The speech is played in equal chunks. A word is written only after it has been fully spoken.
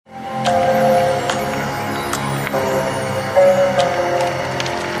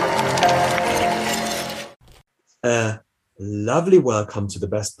lovely welcome to the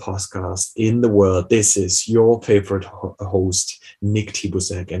best podcast in the world. This is your favorite host, Nick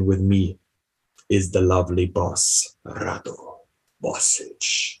Tibusek, and with me is the lovely boss, Rado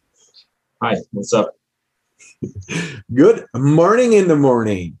Bosic. Hi, what's up? Good morning in the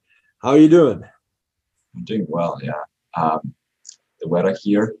morning. How are you doing? I'm doing well, yeah. The weather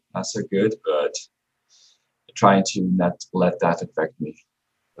here, not so good, but trying to not let that affect me.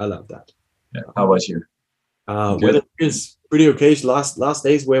 I love that. Yeah. How about you? Weather is pretty okay. Last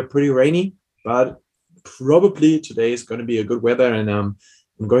days were pretty rainy, but probably today is going to be a good weather, and I'm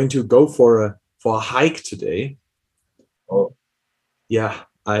going to go for a hike today. Oh, yeah.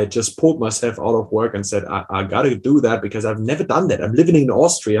 I just pulled myself out of work and said, I got to do that because I've never done that. I'm living in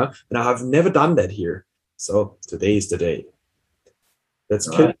Austria and I have never done that here. So today is the day. That's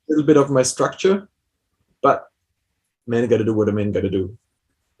killing a little bit of my structure, but man got to do what a man got to do.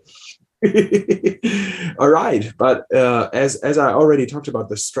 All right. But as I already talked about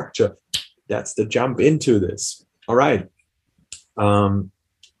the structure, that's the jump into this. All right. When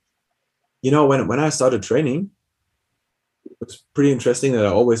I started training, it's pretty interesting that I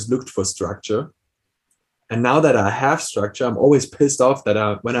always looked for structure, and now that I have structure, I'm always pissed off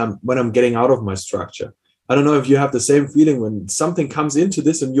that when I'm getting out of my structure. I don't know if you have the same feeling when something comes into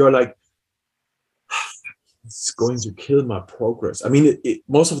this and you're like, it's going to kill my progress. I mean,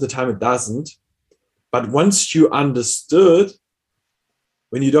 most of the time it doesn't, but once you understood,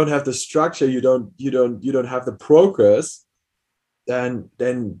 when you don't have the structure, you don't have the progress, then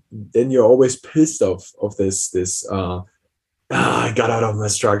you're always pissed off of this. I got out of my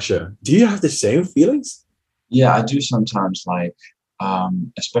structure. Do you have the same feelings? Yeah, I do sometimes,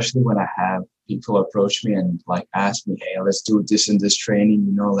 especially when I have people approach me and ask me, hey, let's do this and this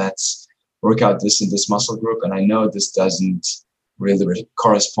training, let's work out this and this muscle group. And I know this doesn't really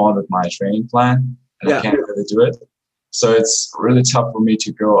correspond with my training plan, and I can't really do it. So it's really tough for me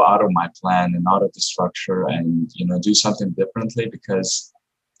to go out of my plan and out of the structure and, do something differently, because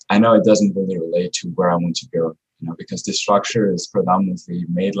I know it doesn't really relate to where I want to go. Because the structure is predominantly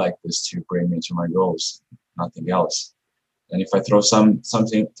made like this to bring me to my goals, nothing else. And if I throw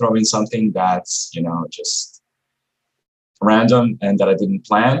in something that's, just random and that I didn't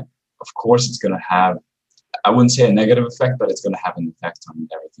plan, of course it's going to have, I wouldn't say a negative effect, but it's going to have an effect on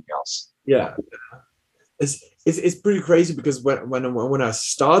everything else. Yeah. It's pretty crazy because when I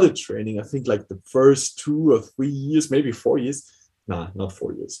started training, I think like the first 2 or 3 years, maybe 4 years, not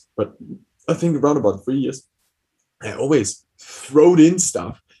 4 years, but I think around about 3 years, I always throwed in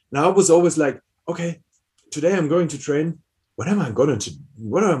stuff. And I was always like, okay, today I'm going to train. What am I going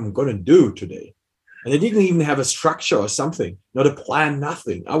to do today? And I didn't even have a structure or something, not a plan,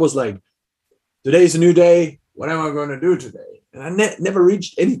 nothing. I was like, today's a new day. What am I going to do today? And I never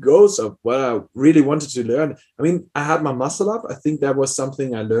reached any goals of what I really wanted to learn. I mean, I had my muscle up. I think that was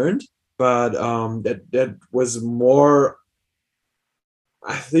something I learned, but that was more,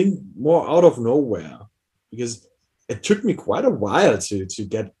 I think, more out of nowhere, because it took me quite a while to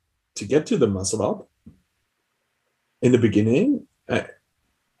get to the muscle up in the beginning,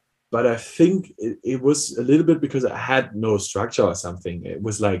 but I think it was a little bit because I had no structure or something. It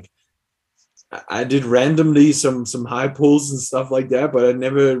was like I did randomly some high pulls and stuff like that, but I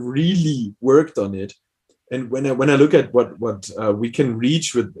never really worked on it. And when I look at what we can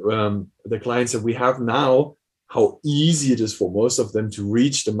reach with the clients that we have now, how easy it is for most of them to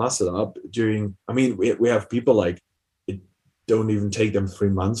reach the muscle up during. I mean, we have people like, don't even take them 3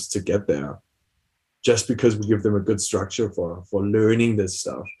 months to get there, just because we give them a good structure for learning this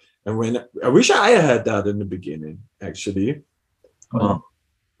stuff. And when I wish I had that in the beginning, actually.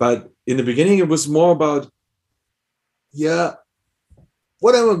 But in the beginning, it was more about,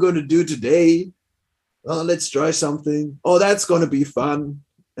 what am I going to do today? Oh, let's try something. Oh, that's going to be fun.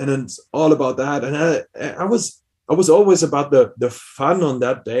 And it's all about that. And I was always about the fun on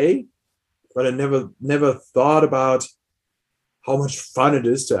that day, but I never thought about how much fun it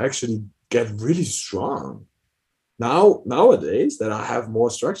is to actually get really strong. Nowadays that I have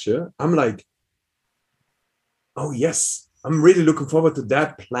more structure, I'm like, oh yes, I'm really looking forward to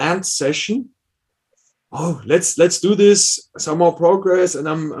that planned session. Oh, let's do this, some more progress.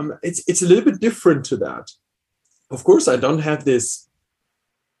 And it's a little bit different to that. Of course, I don't have this.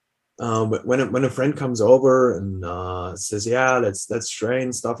 When a friend comes over and says, yeah, let's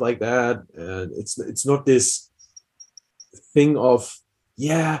train, stuff like that. And it's not this thing of,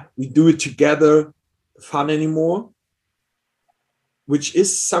 we do it together, fun anymore, which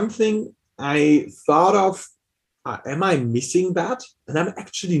is something I thought of. Am I missing that? And I'm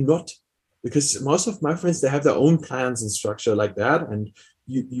actually not, because most of my friends, they have their own plans and structure like that. And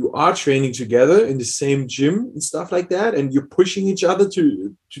you are training together in the same gym and stuff like that, and you're pushing each other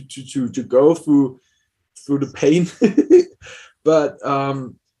to go through the pain. But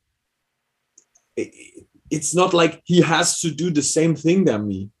it's not like he has to do the same thing than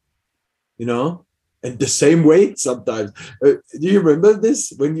me, you know, and the same way sometimes. Do you remember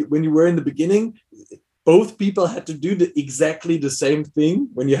this when you were in the beginning? Both people had to do exactly the same thing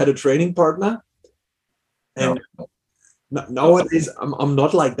when you had a training partner. And nowadays, I'm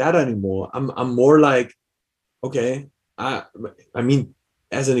not like that anymore. I'm more like, okay, I mean,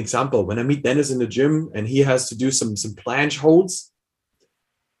 as an example, when I meet Dennis in the gym and he has to do some planche holds,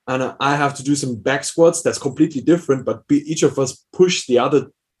 and I have to do some back squats, that's completely different. But each of us push the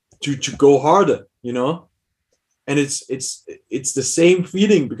other to go harder, you know. And it's the same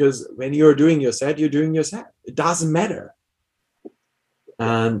feeling, because when you're doing your set, you're doing your set. It doesn't matter.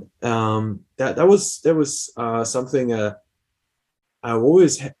 And that was something I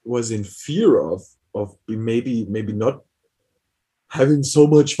always was in fear of maybe not having so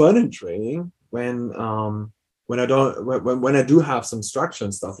much fun in training when I do have some structure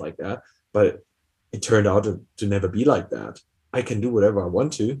and stuff like that. But it turned out to never be like that. I can do whatever I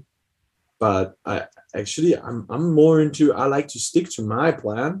want to, but I'm more into, I like to stick to my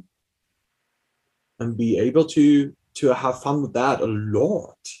plan and be able to have fun with that a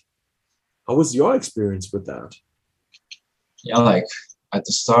lot. How was your experience with that? Yeah, like at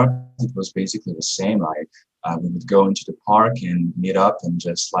the start, it was basically the same. Like we would go into the park and meet up and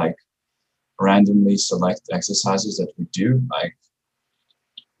just like randomly select exercises that we do. Like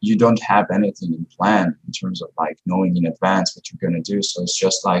you don't have anything in plan in terms of like knowing in advance what you're going to do. So it's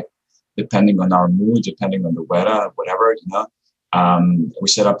just like depending on our mood, depending on the weather, whatever, you know. We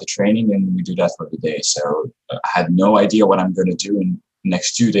set up the training and we do that for the day. So I had no idea what I'm going to do in the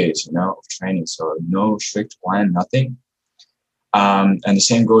next 2 days, you know, of training. So no strict plan, nothing. And the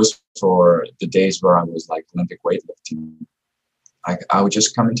same goes for the days where I was like Olympic weightlifting. Like I would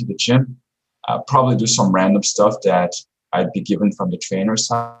just come into the gym, probably do some random stuff that I'd be given from the trainer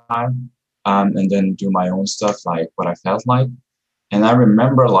side, and then do my own stuff, like what I felt like. And I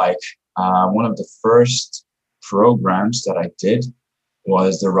remember like one of the first programs that I did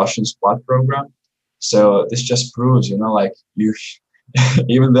was the Russian squat program. So this just proves, you know, like you,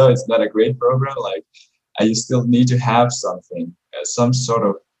 even though it's not a great program, like you still need to have something, some sort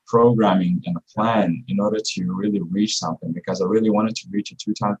of programming and a plan in order to really reach something, because I really wanted to reach a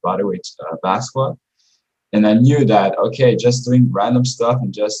 2 times bodyweight back squat. And I knew that, okay, just doing random stuff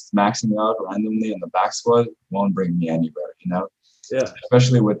and just maxing out randomly in the back squat won't bring me anywhere, you know? Yeah.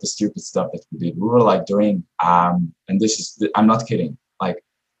 Especially with the stupid stuff that we did. We were like doing, and this is, I'm not kidding. Like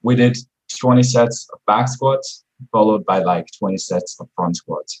we did 20 sets of back squats followed by like 20 sets of front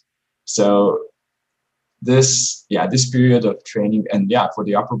squats. So this period of training, and yeah, for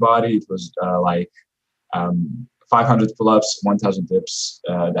the upper body, it was 500 pull-ups, 1,000 dips.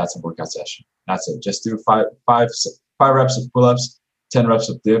 That's a workout session. That's it. Just do five reps of pull-ups, 10 reps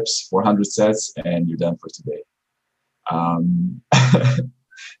of dips, 400 sets, and you're done for today.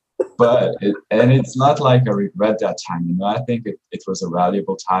 But it's not like I regret that time. You know, I think it was a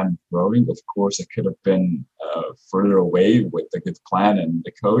valuable time growing. Of course, I could have been further away with a good plan and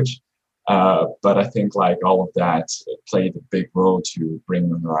the coach. But I think like all of that played a big role to bring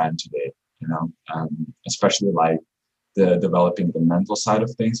me where I am today, you know, especially like the developing the mental side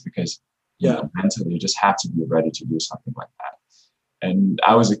of things, because you know, mentally you just have to be ready to do something like that. And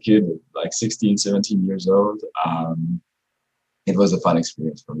I was a kid, like 16, 17 years old. It was a fun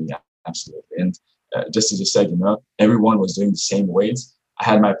experience for me, absolutely. And just as you said, you know, everyone was doing the same weights. I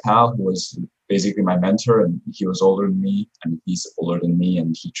had my pal who was basically my mentor, and he was older than me. I mean, he's older than me,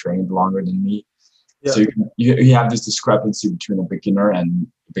 and he trained longer than me. Yeah. So you have this discrepancy between a beginner and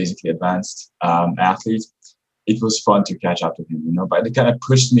basically advanced athlete. It was fun to catch up to him, you know, but it kind of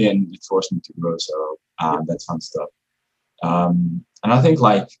pushed me and it forced me to grow. So that's fun stuff. And I think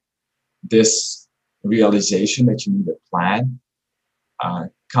like this realization that you need a plan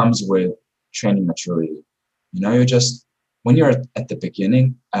comes with training maturity. You know, when you're at the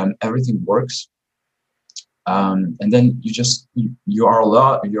beginning, everything works. And then you're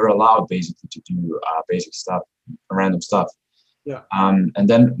allowed basically to do basic stuff, random stuff. Yeah. And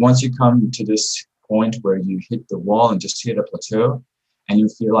then once you come to this point where you hit the wall and just hit a plateau, and you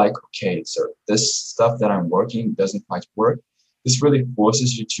feel like, okay, so this stuff that I'm working doesn't quite work. This really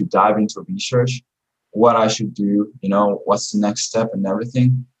forces you to dive into research, what I should do, you know, what's the next step and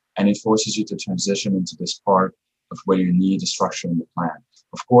everything. And it forces you to transition into this part of where you need a structure in the plan.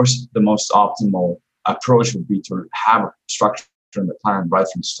 Of course, the most optimal approach would be to have a structure in the plan right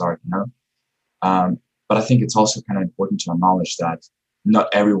from the start, you know. But I think it's also kind of important to acknowledge that not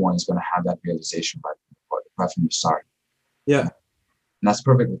everyone is going to have that realization right from the start. Yeah. And that's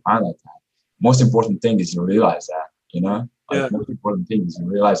perfectly fine like that. Most important thing is you realize that, you know, like Yeah. most important thing is you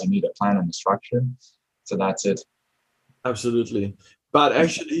realize you need a plan and a structure. So that's it. Absolutely. But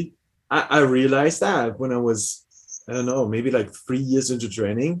actually, I realized that when I was, I don't know, maybe like 3 years into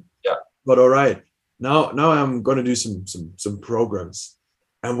training. Yeah. But all right, now I'm gonna do some programs.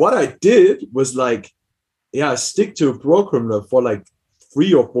 And what I did was like, yeah, stick to a program for like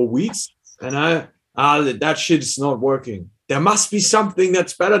 3 or 4 weeks, and that shit is not working. There must be something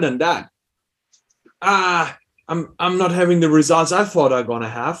that's better than that. I'm not having the results I thought I'm gonna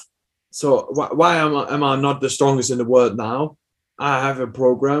have. So why am I not the strongest in the world now? I have a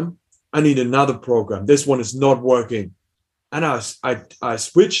program. I need another program. This one is not working. And I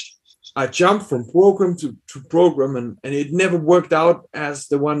switched. I jumped from program to program, and it never worked out as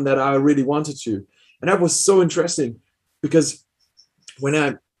the one that I really wanted to. And that was so interesting because when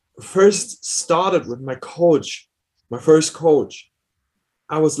I first started with my coach, my first coach,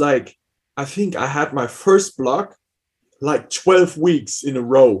 I was like, I think I had my first block like 12 weeks in a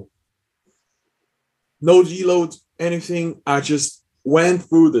row. No deload, anything. I just went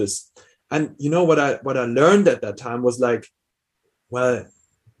through this. And you know what I learned at that time was like, well,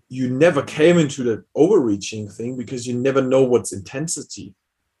 you never came into the overreaching thing because you never know what's intensity.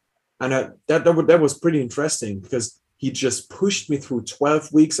 And that was pretty interesting because he just pushed me through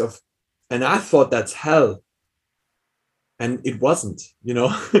 12 weeks of, and I thought that's hell. And it wasn't, you know.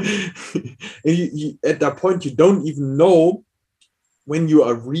 At that point, you don't even know when you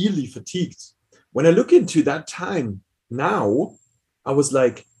are really fatigued. When I look into that time now, I was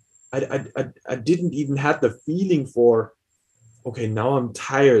like, I didn't even have the feeling for, okay, now I'm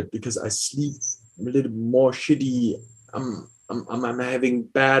tired because I sleep a little more shitty. I'm having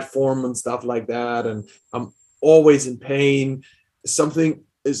bad form and stuff like that, and I'm always in pain. Something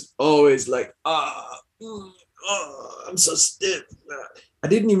is always like I'm so stiff. I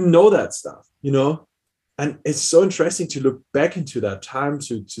didn't even know that stuff, you know. And it's so interesting to look back into that time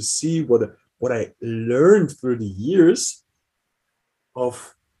to see what I learned through the years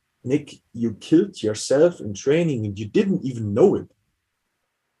of Nick. You killed yourself in training and you didn't even know it.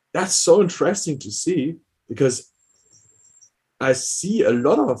 That's so interesting to see because I see a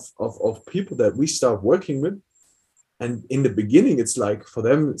lot of people that we start working with. And in the beginning, it's like, for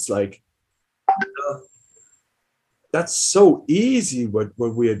them, it's like, that's so easy what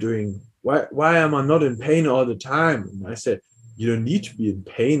we are doing. Why am I not in pain all the time? And I said, you don't need to be in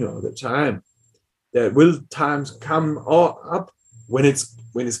pain all the time. There will times come up when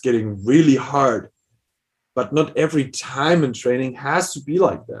it's getting really hard. But not every time in training has to be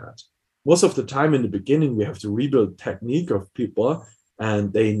like that. Most of the time in the beginning, we have to rebuild technique of people,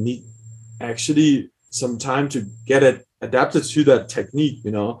 and they need actually some time to get it adapted to that technique,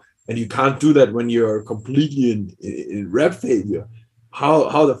 you know. And you can't do that when you're completely in rep failure.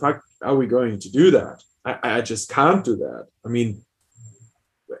 How the fuck are we going to do that? I just can't do that. I mean,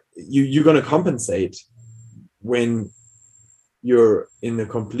 you're gonna compensate when you're in a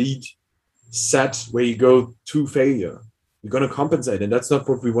complete set where you go to failure. You're going to compensate, and that's not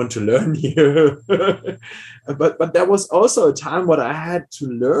what we want to learn here. but that was also a time what I had to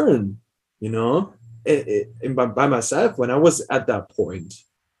learn, you know, by myself when I was at that point.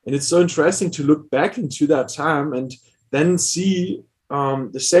 And it's so interesting to look back into that time and then see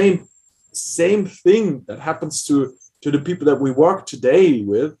the same thing that happens to the people that we work today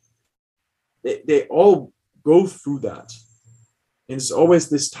with. They all go through that. And it's always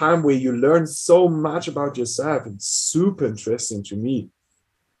this time where you learn so much about yourself. It's super interesting to me.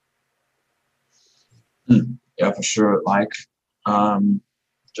 Yeah, for sure. Like,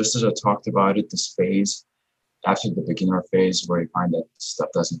 just as I talked about it, this phase after the beginner phase where you find that stuff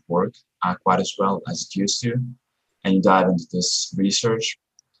doesn't work quite as well as it used to, and you dive into this research,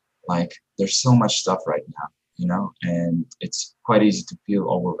 like there's so much stuff right now, you know, and it's quite easy to feel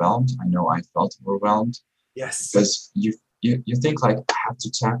overwhelmed. I know I felt overwhelmed. Yes. Because you think like I have to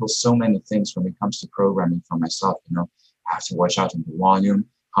tackle so many things when it comes to programming for myself, you know. I have to watch out on the volume,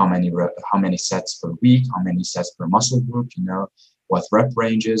 how many sets per week, how many sets per muscle group, you know, what rep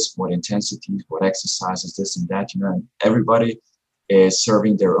ranges, what intensities, what exercises, this and that, you know, and everybody is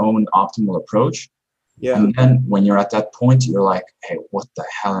serving their own optimal approach. Yeah. And then when you're at that point, you're like, hey, what the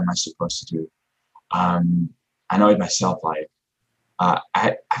hell am I supposed to do? I know it myself, like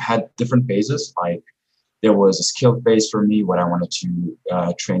I had different phases. Like there was a skill phase for me when I wanted to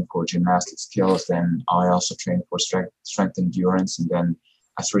train for gymnastic skills. Then I also trained for strength endurance, and then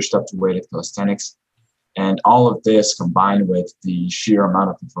I switched up to weighted calisthenics. And all of this combined with the sheer amount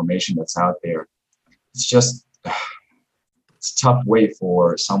of information that's out there, it's just it's a tough way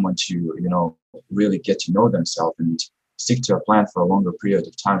for someone to, really get to know themselves and stick to a plan for a longer period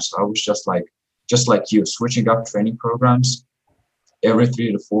of time. So I was just like you, switching up training programs every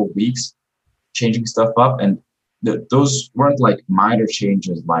 3 to 4 weeks, changing stuff up. And those weren't like minor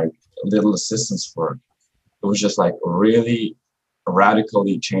changes, like little assistance work. It was just like really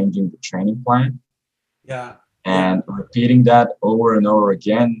radically changing the training plan Yeah. and repeating that over and over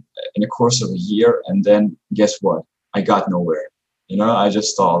again in the course of a year. And then guess what? I got nowhere. I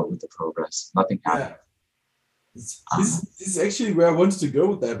just stalled with the progress. Nothing happened. Yeah. This is actually where I wanted to go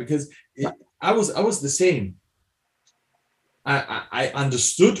with that, because I was the same. I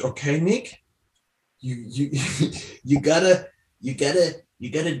understood. Okay, Nick, you you gotta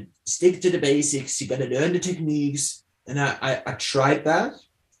stick to the basics. You gotta learn the techniques, and I tried that,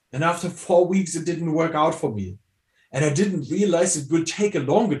 and after 4 weeks it didn't work out for me, and I didn't realize it will take a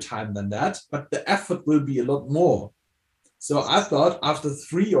longer time than that, but the effort will be a lot more. So I thought after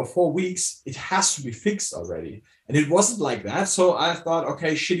 3 or 4 weeks, it has to be fixed already. And it wasn't like that. So I thought,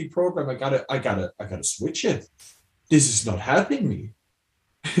 okay, shitty program, I gotta switch it. This is not helping me.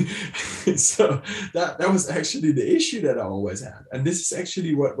 So that was actually the issue that I always had. And this is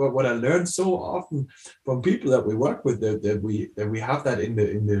actually what I learned so often from people that we work with, that we have that in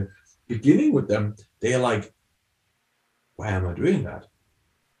the beginning with them. They're like, why am I doing that?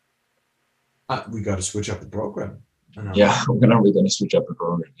 We got to switch up the program. Yeah, when are we going to switch up the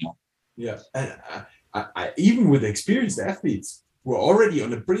program? Yeah, and I even with experienced athletes who are already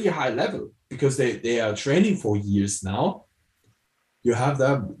on a pretty high level, because they are training for years now. You have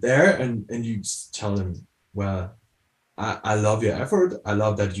them there, and you tell them, well, I love your effort. I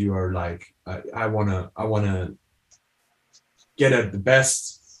love that you are like, I wanna get at the best.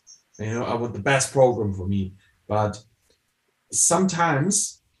 I want the best program for me, but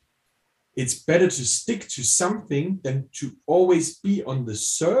sometimes it's better to stick to something than to always be on the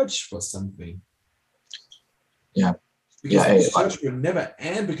search for something. Yeah. Because the search will never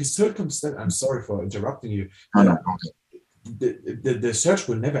end, because circumstance, I'm sorry for interrupting you. No. The search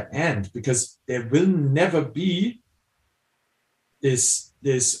will never end, because there will never be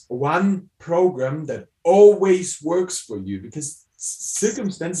this one program that always works for you, because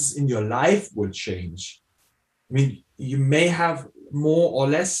circumstances in your life will change. I mean, you may have more or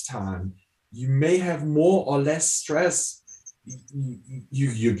less time. You may have more or less stress.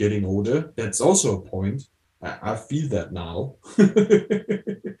 You're getting older. That's also a point. I feel that now.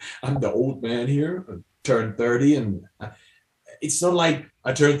 I'm the old man here. I turned 30, and it's not like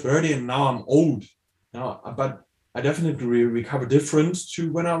I turned 30 and now I'm old. No, but I definitely recover different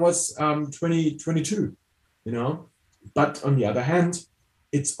to when I was 22. But on the other hand,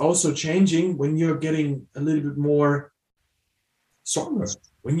 it's also changing when you're getting a little bit more stronger.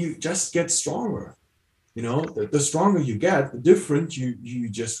 When you just get stronger, the stronger you get, the different you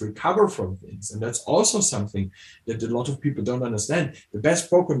just recover from things. And that's also something that a lot of people don't understand. The best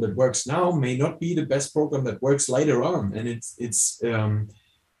program that works now may not be the best program that works later on. And it's a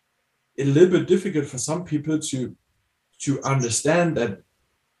little bit difficult for some people to understand that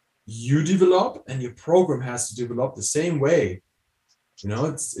you develop and your program has to develop the same way.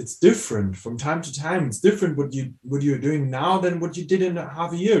 It's different from time to time. It's different what you're doing now than what you did in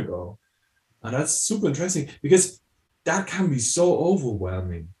half a year ago. And that's super interesting, because that can be so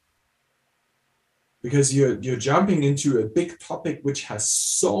overwhelming, because you're jumping into a big topic which has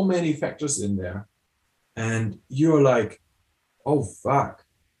so many factors in there, and you're like, oh fuck,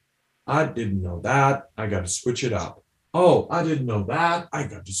 I didn't know that, I got to switch it up. Oh, I didn't know that, I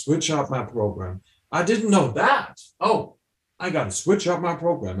got to switch up my program. I didn't know that, oh, I got to switch up my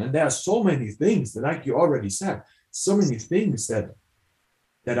program. And there are so many things that, like you already said, so many things that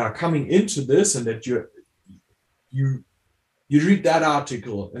are coming into this, and that you read that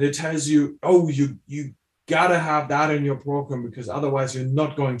article and it tells you, oh, you gotta have that in your program, because otherwise you're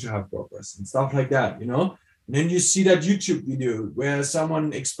not going to have progress and stuff like that, And then you see that YouTube video where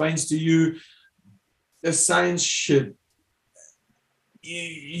someone explains to you the science shit.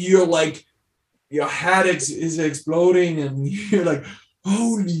 You're like, your head is exploding, and you're like,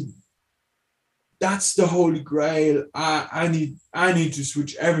 holy, that's the holy grail. I need to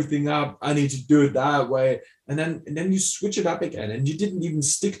switch everything up. I need to do it that way. And then you switch it up again, and you didn't even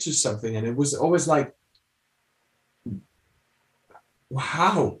stick to something. And it was always like,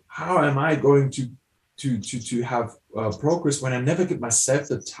 how am I going to have progress when I never give myself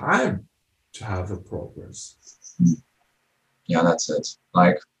the time to have a progress? Yeah, that's it.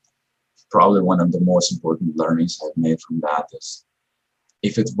 Like, probably one of the most important learnings I've made from that is,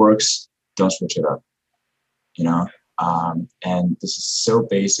 if it works, don't switch it up. And this is so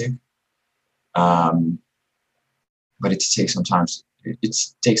basic. but it takes some time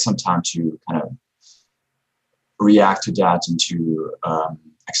to kind of react to that and to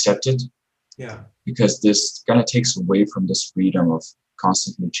accept it. Yeah. Because this kind of takes away from this freedom of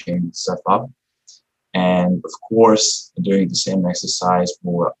constantly changing stuff up. And of course, doing the same exercise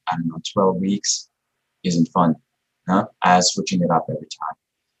for, I don't know, 12 weeks isn't fun, as switching it up every time.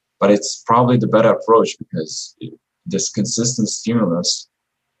 But it's probably the better approach because this consistent stimulus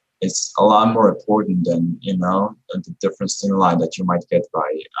is a lot more important than, the different stimuli that you might get by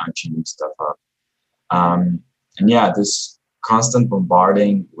changing stuff up. And yeah, this constant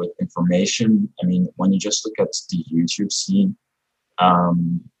bombarding with information. I mean, when you just look at the YouTube scene,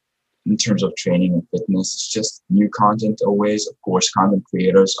 in terms of training and fitness, it's just new content always. Of course, content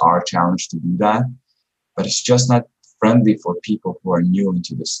creators are challenged to do that, but it's just not friendly for people who are new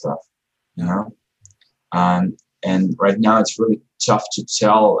into this stuff, And right now it's really tough to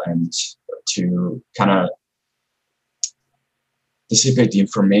tell and to kind of dissipate the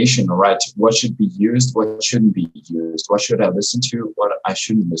information, right? What should be used, what shouldn't be used, what should I listen to, what I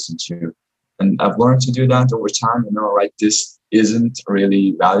shouldn't listen to. And I've learned to do that over time, right? This isn't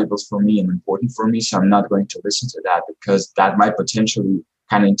really valuable for me and important for me, so I'm not going to listen to that because that might potentially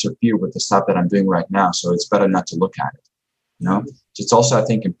kind of interfere with the stuff that I'm doing right now. So it's better not to look at it, It's also, I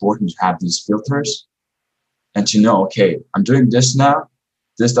think, important to have these filters and to know, okay, I'm doing this now,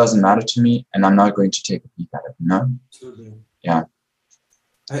 this doesn't matter to me, and I'm not going to take a peek at it, Absolutely. Yeah.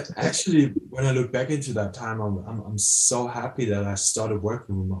 Actually, when I look back into that time, I'm so happy that I started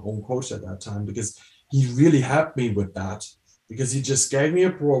working with my own coach at that time because he really helped me with that. Because he just gave me a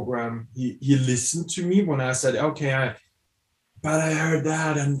program. He listened to me when I said, okay, but I heard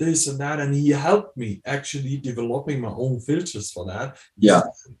that and this and that, and he helped me actually developing my own filters for that. Yeah.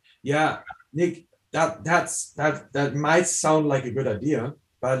 Yeah, Nick, that might sound like a good idea,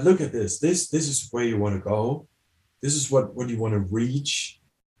 but look at this. This is where you want to go. This is what you want to reach.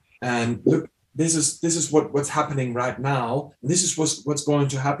 And look, this is what's happening right now. And this is what's going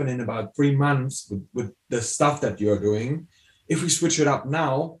to happen in about 3 months with the stuff that you're doing. If we switch it up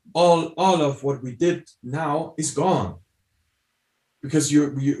now, all of what we did now is gone because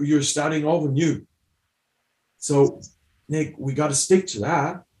you're starting over new. So, Nick, we got to stick to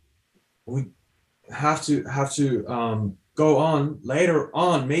that. We have to go on later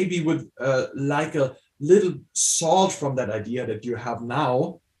on, maybe with like a little salt from that idea that you have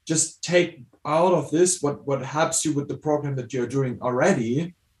now. Just take out of this what helps you with the program that you're doing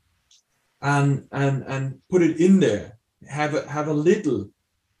already, and put it in there. Have a little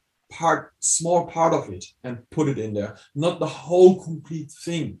part, small part of it, and put it in there, not the whole complete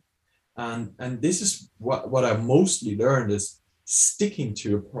thing. And this is what I mostly learned is sticking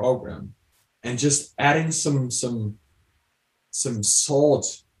to a program and just adding some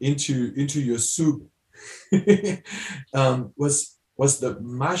salt into your soup was the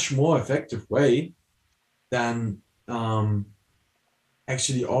much more effective way than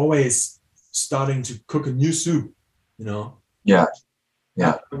actually always starting to cook a new soup, Yeah.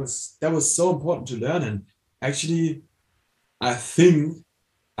 That was so important to learn. And actually, I think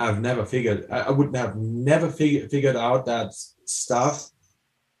I would have never figured out that stuff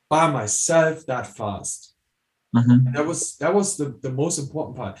by myself that fast. Mm-hmm. That was the most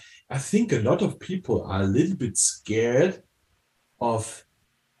important part. I think a lot of people are a little bit scared of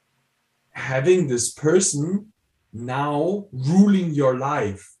having this person now ruling your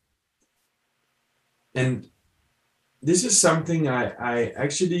life. And this is something I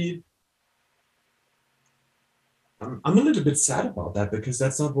actually, I'm a little bit sad about that because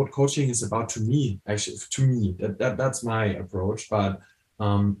that's not what coaching is about to me. Actually, to me, that's my approach. But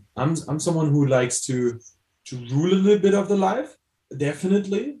I'm someone who likes to rule a little bit of the life,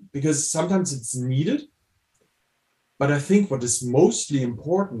 definitely, because sometimes it's needed. But I think what is mostly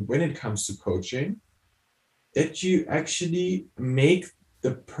important when it comes to coaching, that you actually make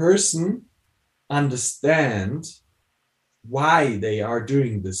the person understand why they are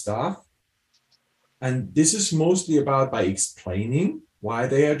doing the stuff. And this is mostly about by explaining why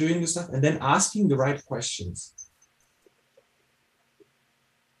they are doing the stuff and then asking the right questions.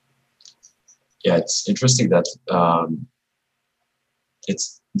 Yeah, it's interesting that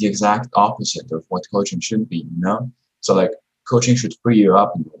it's the exact opposite of what coaching should be, So like coaching should free you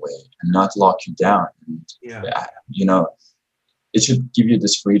up in a way and not lock you down. And, it should give you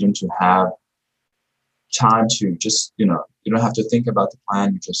this freedom to have time to just, you don't have to think about the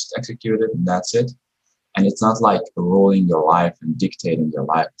plan, you just execute it and that's it. And it's not like ruling your life and dictating your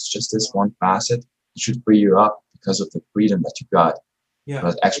life. It's just this one facet. It should free you up because of the freedom that you got. Yeah.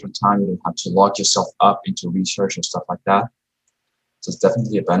 But extra time, you don't have to lock yourself up into research and stuff like that. So it's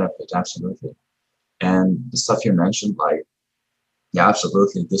definitely a benefit, absolutely. And the stuff you mentioned, like, yeah,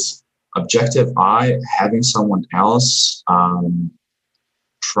 absolutely. This objective eye, having someone else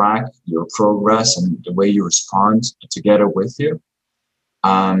track your progress and the way you respond together with you,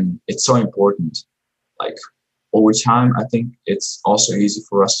 it's so important. Like over time, I think it's also easy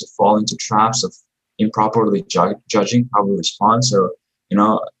for us to fall into traps of improperly judging how we respond. So,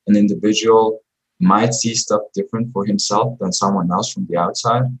 an individual might see stuff different for himself than someone else from the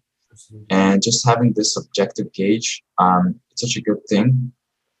outside. Absolutely. And just having this objective gauge, it's such a good thing.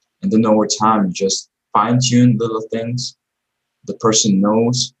 And then over time, you just fine tune little things. The person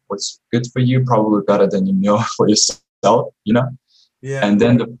knows what's good for you, probably better than you know for yourself. Yeah. And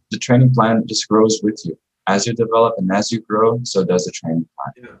then the training plan just grows with you. As you develop and as you grow, so does the training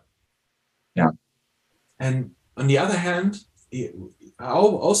plan. Yeah. And on the other hand, I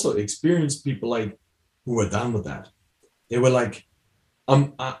also experienced people like who were done with that. They were like,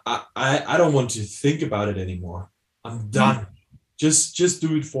 I don't want to think about it anymore. I'm done. Just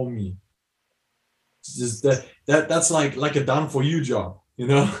do it for me. Just that's like a done for you job,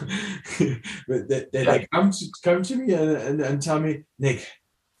 But they come to me and tell me, Nick,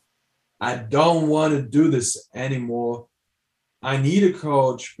 I don't want to do this anymore. I need a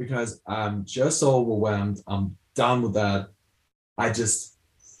coach because I'm just overwhelmed. I'm done with that. I just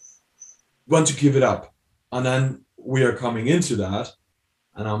want to give it up. And then we are coming into that.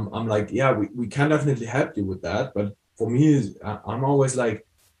 And I'm like, yeah, we can definitely help you with that. But for me, I'm always like,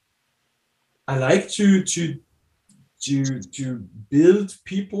 I like to build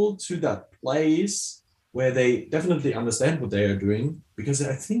people to that place where they definitely understand what they are doing, because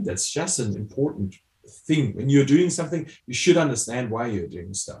I think that's just an important thing. When you're doing something, you should understand why you're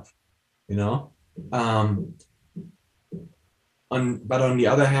doing stuff, but on the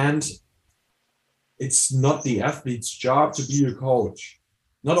other hand, it's not the athlete's job to be a coach,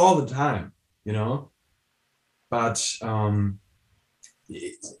 not all the time, but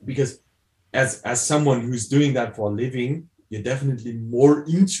because as someone who's doing that for a living, you're definitely more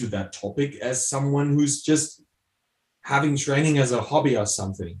into that topic as someone who's just having training as a hobby or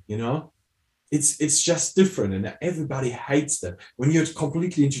something, it's just different, and everybody hates that. When you're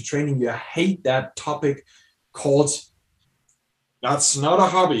completely into training, you hate that topic called, that's not a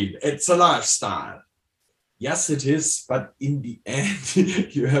hobby, it's a lifestyle. Yes, it is, but in the end,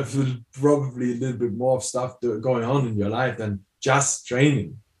 you have probably a little bit more stuff going on in your life than just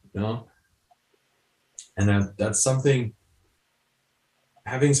training, and that's something.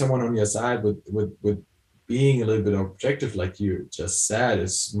 Having someone on your side with being a little bit objective, like you just said,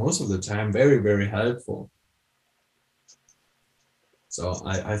 is most of the time very, very helpful. So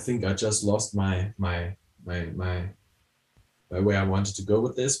I think I just lost my where I wanted to go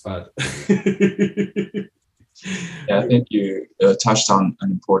with this, but yeah, I think you touched on an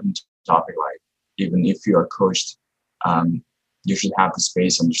important topic. Like, even if you are coached, you should have the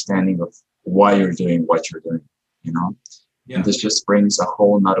space understanding of why you're doing what you're doing. Yeah. And this just brings a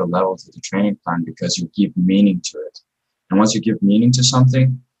whole nother level to the training plan, because you give meaning to it. And once you give meaning to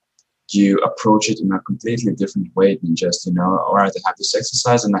something, you approach it in a completely different way than just, all right, I have this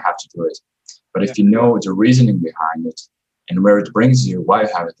exercise and I have to do it. But if you know the reasoning behind it and where it brings you, why you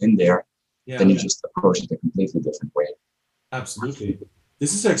have it in there, then you just approach it a completely different way. Absolutely.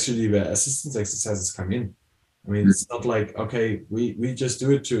 This is actually where assistance exercises come in. I mean, it's not like, okay, we just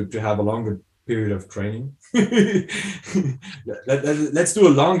do it to have a longer period of training. Let's do a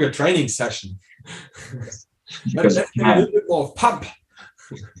longer training session. Let's get a little bit more pump.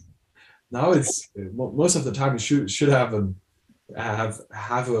 Now it's most of the time you should have a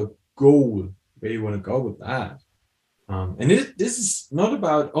goal where you want to go with that. And this is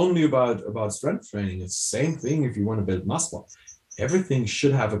not only about strength training. It's the same thing if you want to build muscle. Everything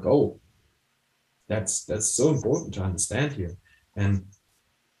should have a goal. That's so important to understand here. And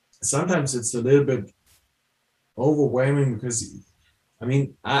sometimes it's a little bit overwhelming, because I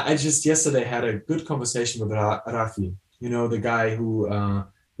mean, I just yesterday had a good conversation with Rafi, the guy who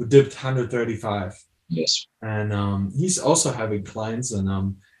dipped 135. Yes. And he's also having clients,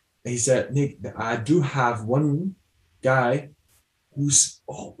 and he said, Nick, I do have one guy who's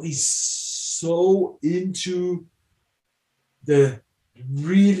always so into the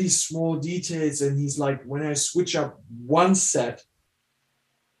really small details, and he's like, when I switch up one set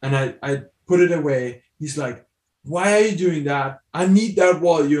and I put it away, he's like, why are you doing that? I need that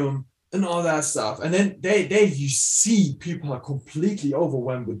volume and all that stuff. And then you see people are completely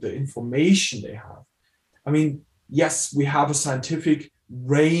overwhelmed with the information they have. I mean, yes, we have a scientific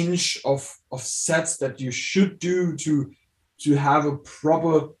range of sets that you should do to have a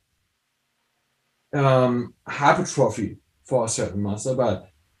proper hypertrophy for a certain muscle, but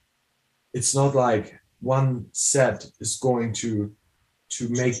it's not like one set is going to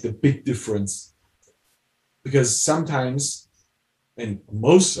make the big difference, because sometimes, and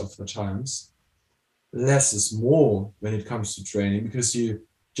most of the times, less is more when it comes to training, because you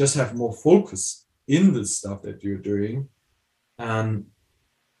just have more focus in the stuff that you're doing.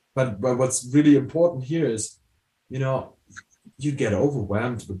 But what's really important here is, you know, you get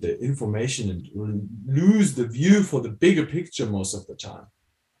overwhelmed with the information and lose the view for the bigger picture most of the time.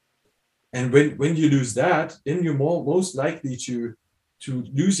 And when you lose that, then you're most likely to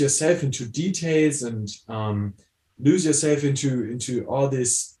lose yourself into details, and lose yourself into all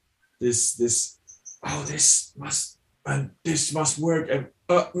this oh, this must work, and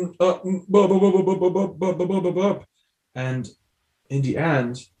and in the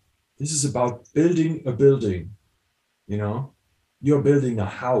end, this is about building a building. You know, you're building a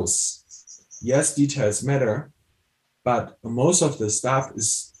house. Yes, details matter, but most of the stuff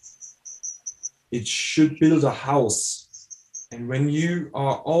is, it should build a house. And when you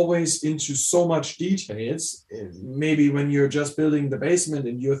are always into so much details, maybe when you're just building the basement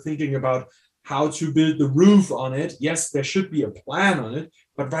and you're thinking about how to build the roof on it, yes, there should be a plan on it,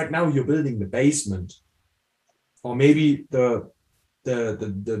 but right now you're building the basement, or maybe the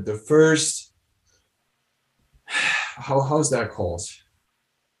first, how's that called?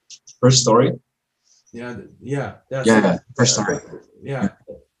 First story. Yeah. First story. Yeah.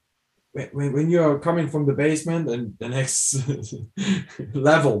 When you're coming from the basement and the next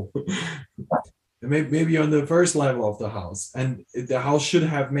level, maybe on the first level of the house, and the house should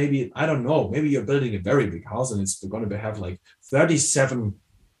have, maybe, I don't know, maybe you're building a very big house and it's going to have like 37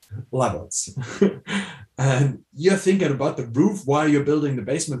 levels. And you're thinking about the roof while you're building the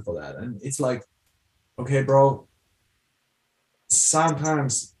basement for that. And it's like, okay, bro,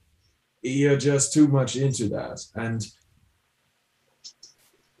 sometimes you're just too much into that. And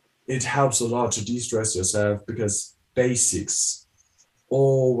it helps a lot to de-stress yourself, because basics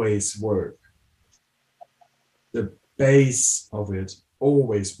always work. The base of it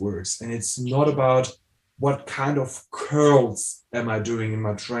always works. And it's not about what kind of curls am I doing in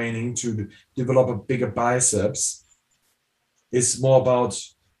my training to develop a bigger biceps. It's more about,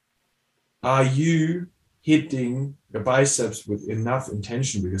 are you hitting the biceps with enough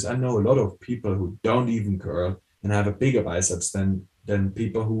intention? Because I know a lot of people who don't even curl and have a bigger biceps than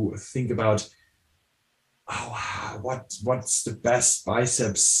people who think about, oh, what's the best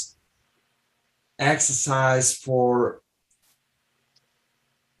biceps exercise for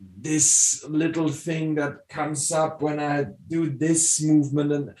this little thing that comes up when I do this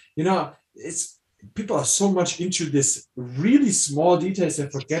movement. And it's, people are so much into this really small details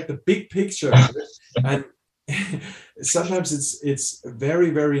and forget the big picture. And sometimes it's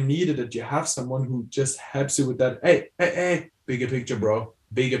very, very needed that you have someone who just helps you with that. Hey, bigger picture, bro,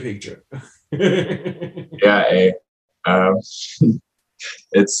 bigger picture. Yeah.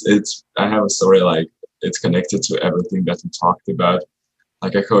 It's I have a story, like it's connected to everything that we talked about.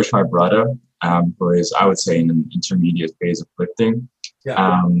 Like I coach my brother, who is, I would say, in an intermediate phase of lifting.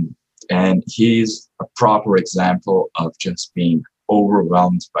 Yeah. And he's a proper example of just being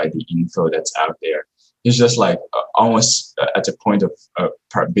overwhelmed by the info that's out there. He's just like almost at the point of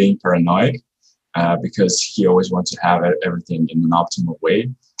being paranoid, because he always wants to have everything in an optimal way.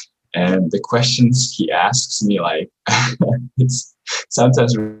 And the questions he asks me, like, it's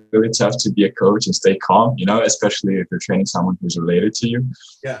sometimes really tough to be a coach and stay calm, especially if you're training someone who's related to you.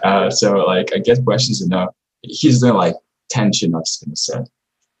 Yeah. So like I get questions, he's doing like 10 chin-ups in a set,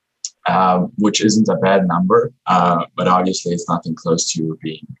 which isn't a bad number, but obviously it's nothing close to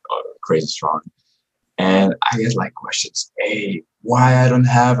being crazy strong. And I get like questions, hey, why I don't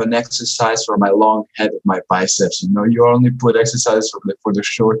have an exercise for my long head of my biceps? You only put exercises for the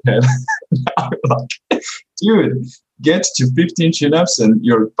short head. I'm like, dude, get to 15 chin-ups and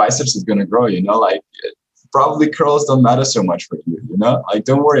your biceps is going to grow, like probably curls don't matter so much for you, like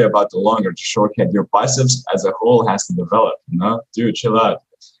don't worry about the long or the short head. Your biceps as a whole has to develop, dude, chill out.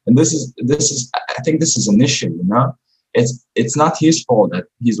 And this is, I think this is an issue, It's not his fault that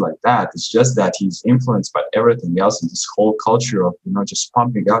he's like that. It's just that he's influenced by everything else in this whole culture of, just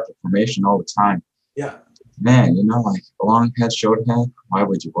pumping out information all the time. Yeah. Man, like long head, short head, why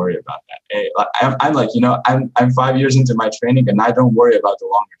would you worry about that? Hey, I'm like, I'm 5 years into my training and I don't worry about the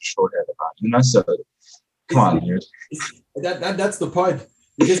long and short head about, so come on, dude. That's the point.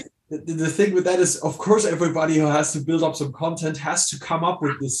 Because the thing with that is, of course, everybody who has to build up some content has to come up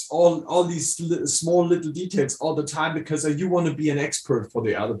with this all these small little details all the time, because you want to be an expert for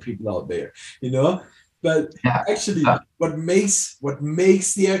the other people out there, But actually, what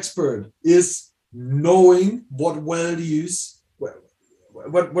makes the expert is knowing what values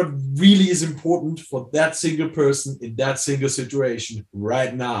what really is important for that single person in that single situation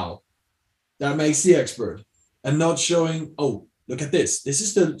right now. That makes the expert, and not showing, oh, look at this. This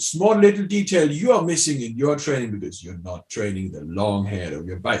is the small little detail you are missing in your training because you're not training the long head of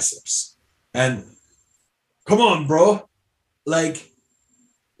your biceps. And come on, bro. Like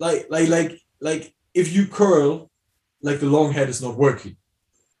if you curl, like the long head is not working.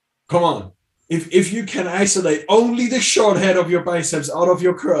 Come on. If you can isolate only the short head of your biceps out of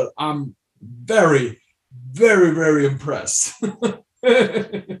your curl, I'm very, very, very impressed.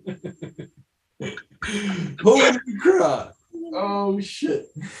 Holy crap. Oh shit.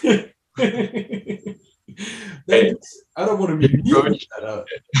 I don't want to be mean.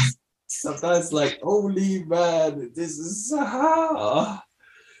 Sometimes like, holy man, this is how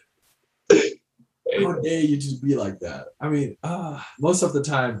dare you just be like that? I mean, most of the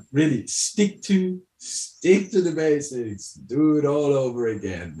time, really stick to the basics. Do it all over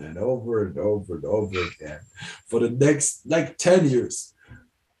again and over and over and over again for the next like 10 years.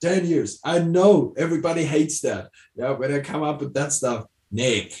 10 years. I know everybody hates that. Yeah, when I come up with that stuff,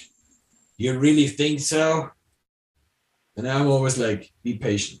 Nick, you really think so? And I'm always like, be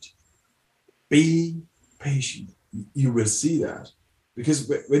patient. Be patient. You will see that. Because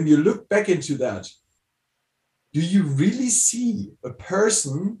when you look back into that, do you really see a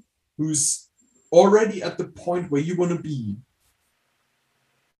person who's already at the point where you want to be?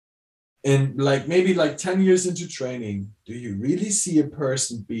 And like maybe like 10 years into training, do you really see a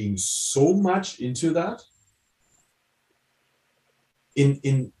person being so much into that?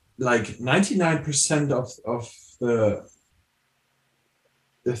 In like 99% of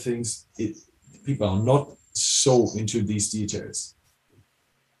the things, people are not so into these details.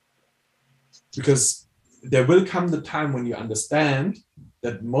 Because there will come the time when you understand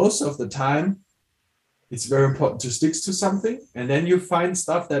that most of the time it's very important to stick to something, and then you find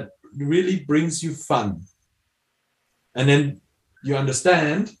stuff that really brings you fun. And then you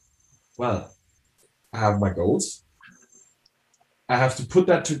understand, well, I have my goals. I have to put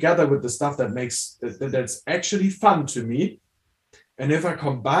that together with the stuff that makes that's actually fun to me. And if I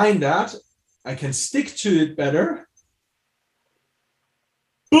combine that, I can stick to it better.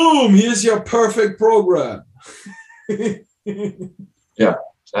 Boom, here's your perfect program. Yeah,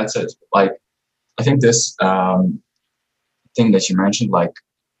 that's it. Like, I think this thing that you mentioned, like,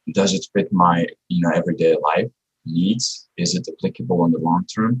 does it fit my everyday life needs? Is it applicable in the long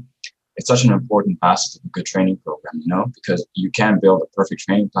term? It's such an important facet of a good training program, because you can build a perfect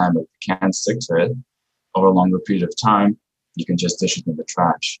training plan, but if you can't stick to it over a longer period of time, you can just dish it in the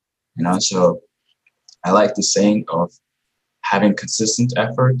trash. So I like the saying of having consistent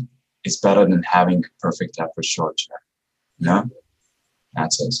effort is better than having perfect effort short term.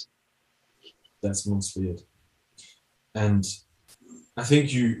 That's it. That's mostly it. And I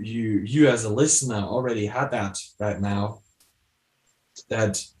think you as a listener already had that right now,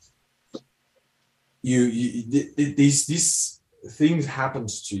 that these things happened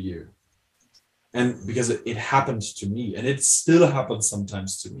to you, and because it happened to me, and it still happens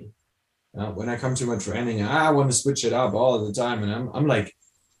sometimes to me. When I come to my training, I want to switch it up all the time, and I'm like,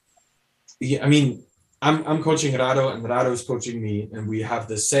 yeah, I mean, I'm coaching Rado, and Rado is coaching me, and we have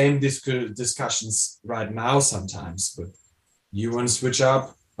the same discussions right now sometimes. But you want to switch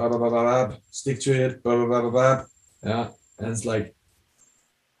up, blah, blah, blah, blah, blah, stick to it, blah, blah, blah, blah, blah. Yeah, and it's like,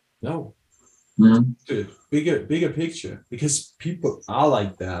 no. Bigger picture, because people are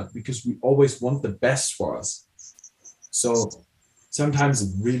like that, because we always want the best for us. So sometimes it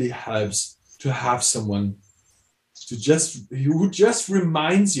really helps to have someone who just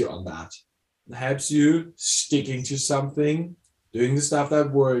reminds you on that, and helps you sticking to something, doing the stuff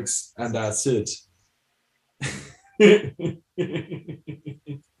that works, and that's it.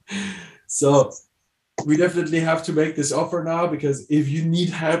 So we definitely have to make this offer now, because if you need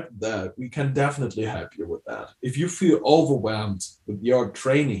help with that, we can definitely help you with that. If you feel overwhelmed with your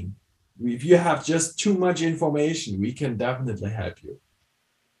training, if you have just too much information, we can definitely help you.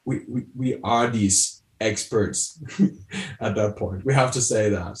 We are these experts at that point. We have to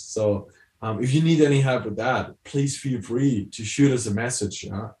say that. So if you need any help with that, please feel free to shoot us a message.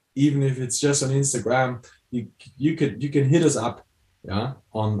 Even if it's just on Instagram, you can hit us up.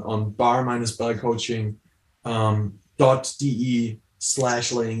 On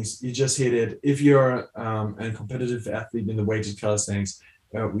bar-bellcoaching.de/links. You just hit it. If you're a competitive athlete in the weighted calisthenics,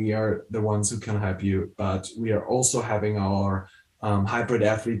 we are the ones who can help you. But we are also having our hybrid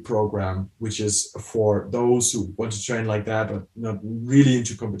athlete program, which is for those who want to train like that, but not really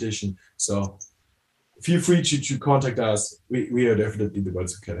into competition. So feel free to contact us. We are definitely the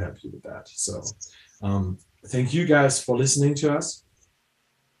ones who can help you with that. So thank you guys for listening to us.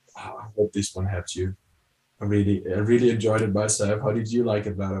 hope this one helped you. I really enjoyed it myself. How did you like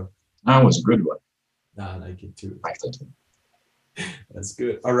it, Vado? That was a good one. I like it too. Like that. That's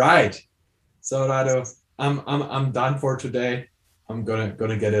good. All right. So Vado, I'm done for today. I'm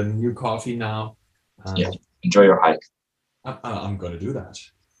gonna get a new coffee now. Yeah. Enjoy your hike. I'm gonna do that.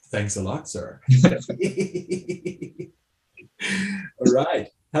 Thanks a lot, sir. All right.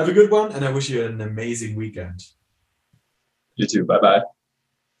 Have a good one, and I wish you an amazing weekend. You too. Bye-bye.